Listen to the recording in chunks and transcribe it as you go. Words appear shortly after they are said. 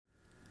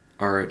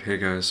Alright, hey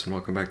guys, and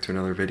welcome back to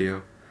another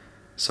video.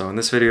 So in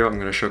this video I'm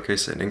going to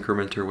showcase an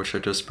incrementer which I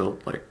just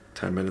built like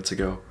 10 minutes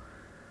ago.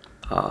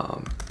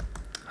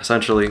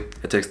 Essentially,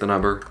 it takes the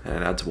number and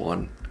it adds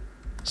 1.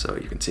 So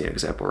you can see an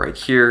example right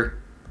here,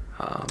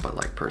 but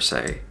like per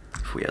se,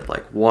 if we had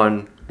like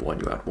 1,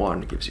 you add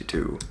 1, it gives you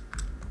 2.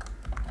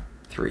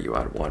 3, you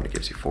add 1, it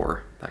gives you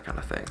 4, that kind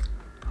of thing.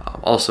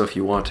 Also, if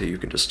you want to, you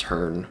can just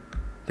turn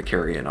the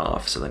carry in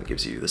off, so then it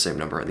gives you the same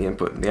number in the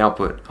input and the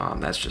output.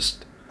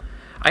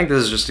 I think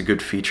this is just a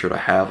good feature to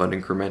have on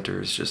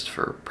incrementers just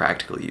for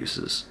practical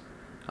uses.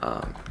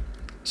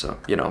 So,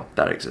 you know,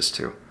 that exists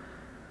too.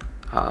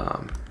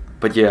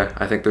 But yeah,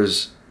 I think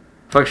there's,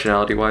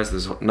 functionality-wise,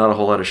 there's not a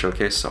whole lot to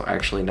showcase, so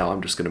actually now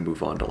I'm just going to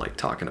move on to like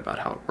talking about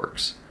how it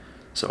works.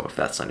 So if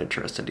that's not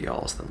interesting to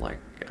y'all, then like,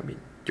 I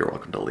mean, you're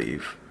welcome to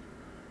leave.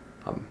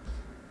 I'm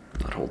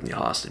not holding you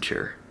hostage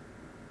here.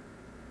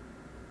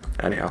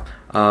 Anyhow,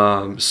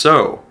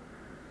 so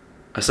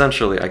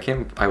essentially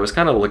I was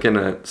kind of looking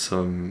at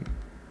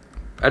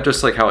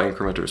just like how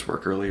incrementers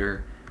work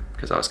earlier,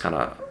 because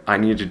I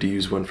needed to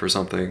use one for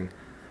something,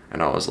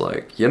 and I was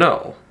like, you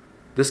know,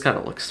 this kind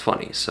of looks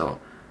funny, so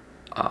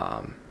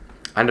I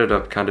ended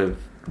up kind of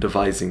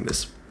devising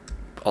this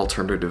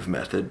alternative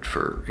method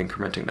for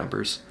incrementing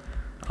numbers.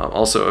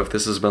 Also, if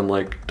this has been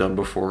like done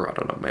before, I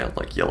don't know, man,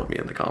 like yell at me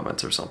in the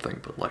comments or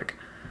something, but like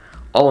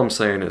all I'm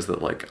saying is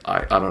that like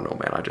I don't know,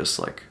 man, I just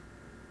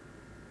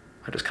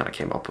kind of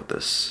came up with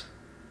this.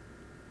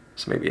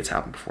 So maybe it's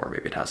happened before,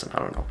 maybe it hasn't, I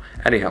don't know.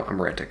 Anyhow,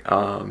 I'm ranting.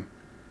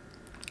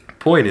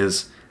 Point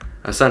is,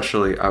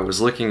 essentially, I was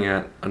looking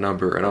at a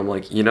number and I'm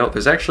like, you know,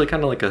 there's actually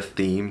kind of like a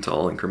theme to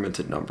all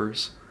incremented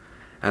numbers.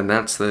 And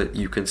that's that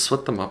you can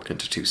split them up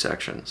into 2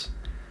 sections.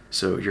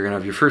 So you're gonna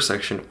have your first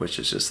section, which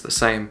is just the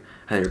same,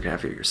 and then you're gonna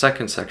have your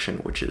second section,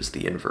 which is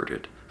the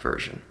inverted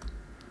version.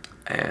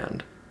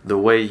 And the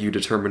way you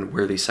determine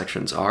where these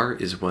sections are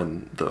is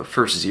when the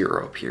first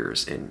 0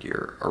 appears in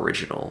your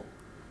original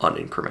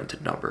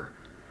unincremented number.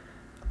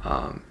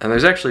 And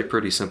there's actually a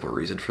pretty simple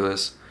reason for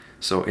this.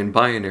 So in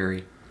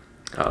binary,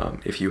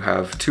 if you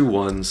have 2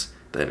 1s,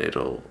 then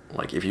it'll,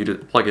 like, if you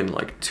plug in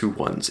like 2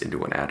 1s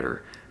into an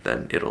adder,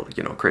 then it'll,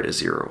 you know, create a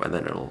 0, and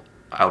then it'll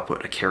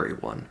output a carry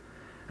 1.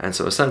 And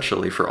so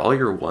essentially for all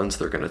your 1s,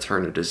 they're going to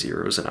turn into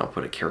 0s and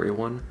output a carry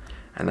 1.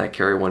 And that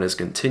carry 1 is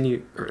going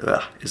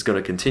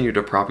to continue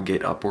to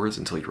propagate upwards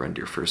until you run to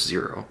your first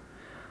 0.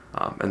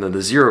 And then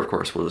the 0, of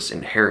course, will just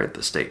inherit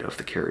the state of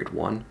the carried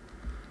 1.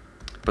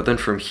 But then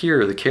from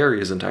here, the carry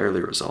is entirely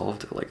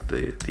resolved, like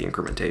the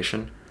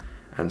incrementation.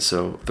 And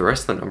so the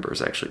rest of the number is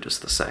actually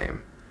just the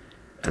same.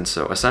 And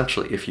so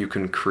essentially, if you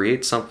can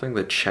create something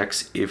that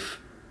checks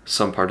if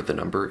some part of the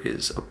number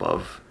is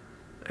above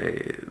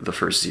the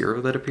first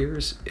 0 that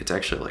appears, it's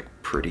actually like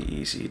pretty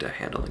easy to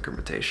handle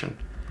incrementation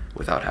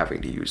without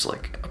having to use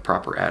like a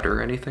proper adder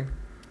or anything.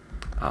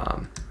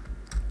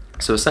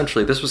 So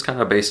essentially, this was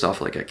kind of based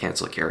off like a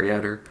cancel carry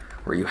adder,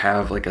 where you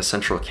have like a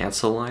central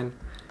cancel line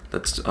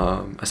that's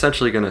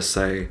essentially going to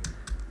say,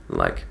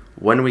 like,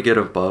 when we get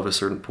above a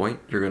certain point,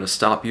 you're going to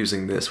stop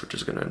using this, which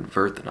is going to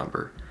invert the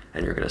number,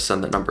 and you're going to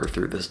send the number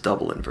through this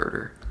double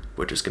inverter,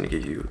 which is going to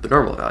give you the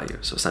normal value.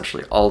 So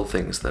essentially, all the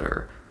things that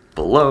are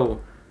below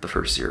the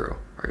first 0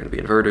 are going to be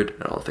inverted,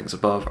 and all the things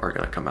above are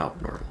going to come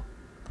out normal.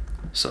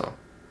 So,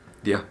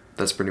 yeah,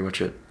 that's pretty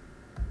much it.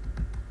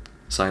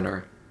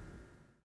 Sayonara.